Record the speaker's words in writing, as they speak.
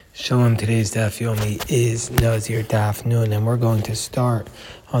Shalom, today's Daf Yomi is Nazir Daf Nun, and we're going to start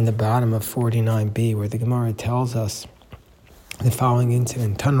on the bottom of 49b, where the Gemara tells us the following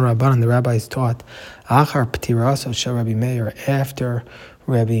incident. Tan Rabban, the rabbis taught, Achar Ptiraso Shel Rabbi Meir, after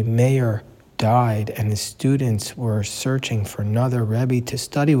Rabbi Meir died and the students were searching for another Rebbe to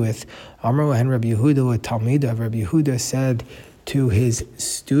study with, Amar and Rabbi Yehuda, a Talmid of Rabbi Yehuda, said to his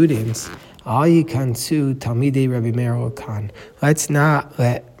students, Al Yikansu Talmidei Rabbi Meir Okan. Let's not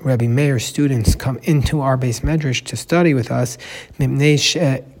let Rabbi Meir's students come into our base medrash to study with us,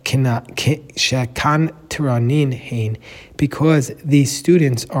 because these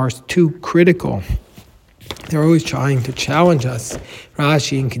students are too critical. They're always trying to challenge us.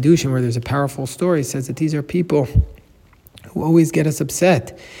 Rashi in Kedushin, where there's a powerful story, says that these are people who always get us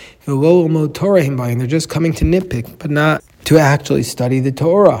upset. And they're just coming to nitpick, but not to actually study the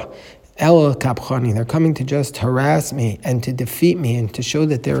Torah. They're coming to just harass me and to defeat me and to show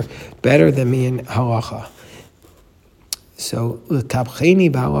that they're better than me in halacha. So they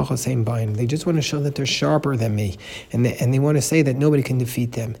just want to show that they're sharper than me, and they want to say that nobody can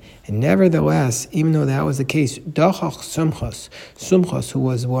defeat them. And nevertheless, even though that was the case, Sumchas, who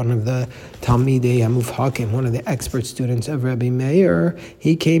was one of the Talmidei Hamufhakim, one of the expert students of Rabbi Meir,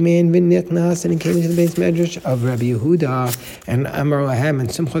 he came in v'nichnas, and he came into the base medrash of Rabbi Yehuda, and Amar Lahem, and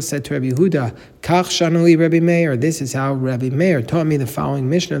Sumchas said to Rabbi Yehuda, Kach shanuli Rabbi Meir. This is how Rabbi Meir taught me the following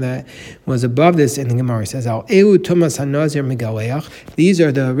Mishnah that was above this in the Gemara. He says, Al Eu Tumas HaNazir Megaleach. These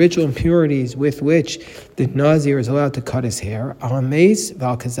are the ritual impurities with which the Nazir is allowed to cut his hair. Al Mace,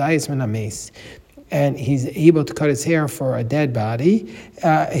 Val Kazayis Min Mace. And he's able to cut his hair for a dead body,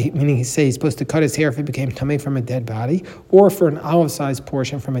 meaning he's supposed to cut his hair if it became tamei from a dead body, or for an olive-sized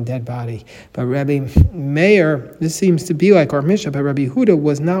portion from a dead body. But Rabbi Meir, this seems to be like our Mishnah, but Rabbi Yehuda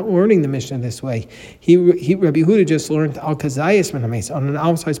was not learning the Mishnah this way. Rabbi Yehuda just learned al-kazayis min hames, on an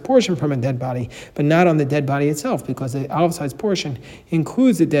olive-sized portion from a dead body, but not on the dead body itself, because the olive-sized portion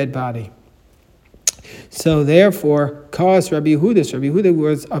includes the dead body. So therefore, caused Rabbi Yehuda. So Rabbi Yehuda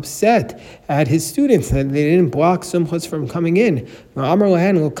was upset at his students that they didn't block Sumchas from coming in.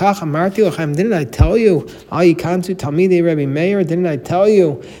 Didn't I tell you, Rabbi Meir? Didn't I tell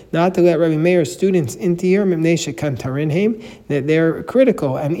you not to let Rabbi Meir's students into here? That they're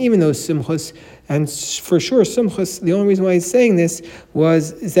critical. And even though Sumchas, and for sure Sumchas, the only reason why he's saying this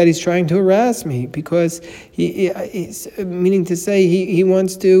is that he's trying to harass me, because he's meaning to say he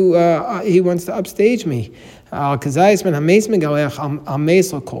wants to upstage me. And he says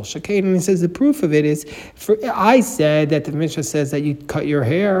the proof of it is, I said that the Mishnah says that you cut your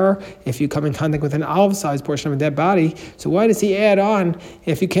hair if you come in contact with an olive-sized portion of a dead body. So why does he add on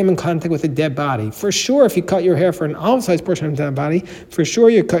if you came in contact with a dead body? For sure, if you cut your hair for an olive-sized portion of a dead body, for sure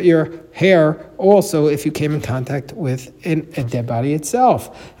you cut your hair also if you came in contact with a dead body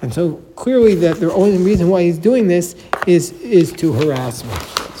itself. And so clearly that the only reason why he's doing this is to harass me.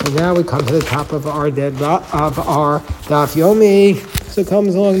 So now we come to the top of our Daf Yomi. So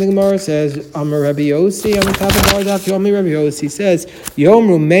comes along, the Gemara says, Amar Rabbi Yossi, on the top of our Daf Yomi, Rabbi Yossi says,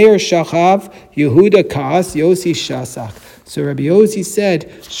 Yomru Meir Shachav, Yehuda Kaas, Yossi Shasak. So Rabbi Yossi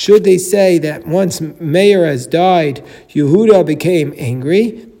said, should they say that once Meir has died, Yehuda became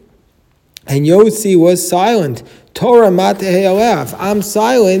angry, and Yossi was silent? Torah mateh alev. I'm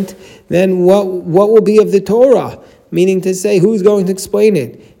silent, then what will be of the Torah? Meaning to say, who's going to explain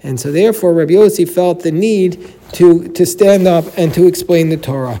it? And so therefore Rabbi Yossi felt the need to stand up and to explain the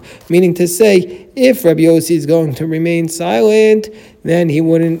Torah. Meaning to say, if Rabbi Yossi is going to remain silent, then he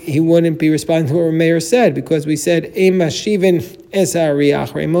wouldn't be responding to what Rabbi Meir said, because we said, Ein mashivin es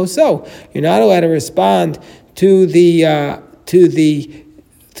ha'ariach remoso. You're not allowed to respond to the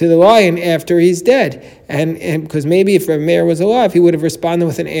lion after he's dead. And because maybe if Rabbi Meir was alive, he would have responded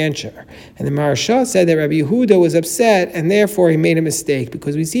with an answer. And the Maharsha said that Rabbi Yehuda was upset, and therefore he made a mistake.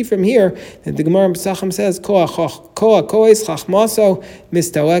 Because we see from here that the Gemara Pesachim says,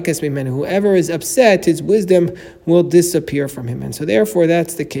 whoever is upset, his wisdom will disappear from him. And so therefore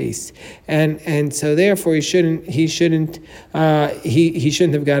that's the case. And so therefore he shouldn't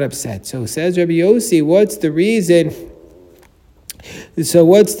have got upset. So says Rabbi Yossi, what's the reason? So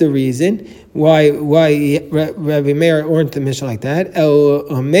what's the reason why Rabbi Meir learned the Mishnah like that?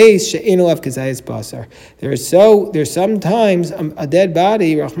 There's sometimes a dead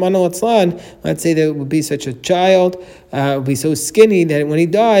body, Rahman al-Atzlan, let's say that it would be such a child, would be so skinny that when he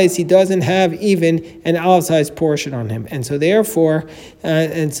dies, he doesn't have even an olive-sized portion on him. And so therefore,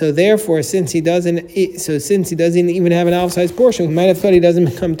 since he doesn't even have an olive-sized portion, we might have thought he doesn't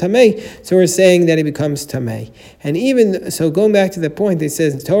become tamei. So we're saying that he becomes tamei. And even so, going back to the point, they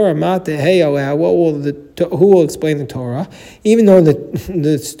says Torah mateh He'oleh, who will explain the Torah? Even though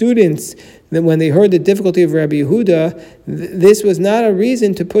the students, that when they heard the difficulty of Rabbi Yehuda, this was not a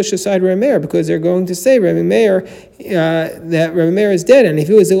reason to push aside Rabbi Meir, because they're going to say Rabbi Meir, that Rabbi Meir is dead, and if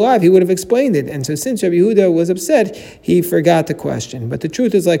he was alive, he would have explained it. And so since Rabbi Yehuda was upset, he forgot the question. But the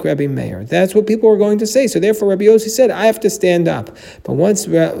truth is like Rabbi Meir. That's what people were going to say. So therefore Rabbi Yossi said, I have to stand up. But once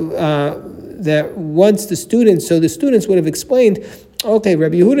the students would have explained, okay,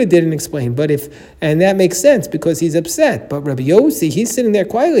 Rabbi Yehuda didn't explain, and that makes sense because he's upset. But Rabbi Yossi, he's sitting there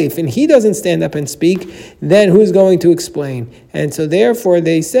quietly. If he doesn't stand up and speak, then who's going to explain? And so therefore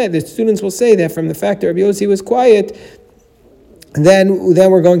they said, the students will say that from the fact that Rabbi Yossi was quiet, then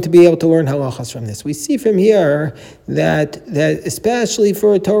we're going to be able to learn halachas from this. We see from here that especially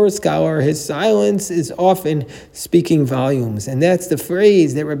for a Torah scholar, his silence is often speaking volumes. And that's the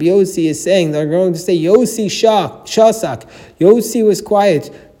phrase that Rabbi Yossi is saying. They're going to say, Yossi shasak. Yossi was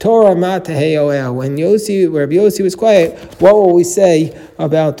quiet. Torah mata he'oleh. When Rabbi Yossi was quiet, what will we say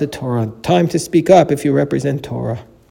about the Torah? Time to speak up if you represent Torah.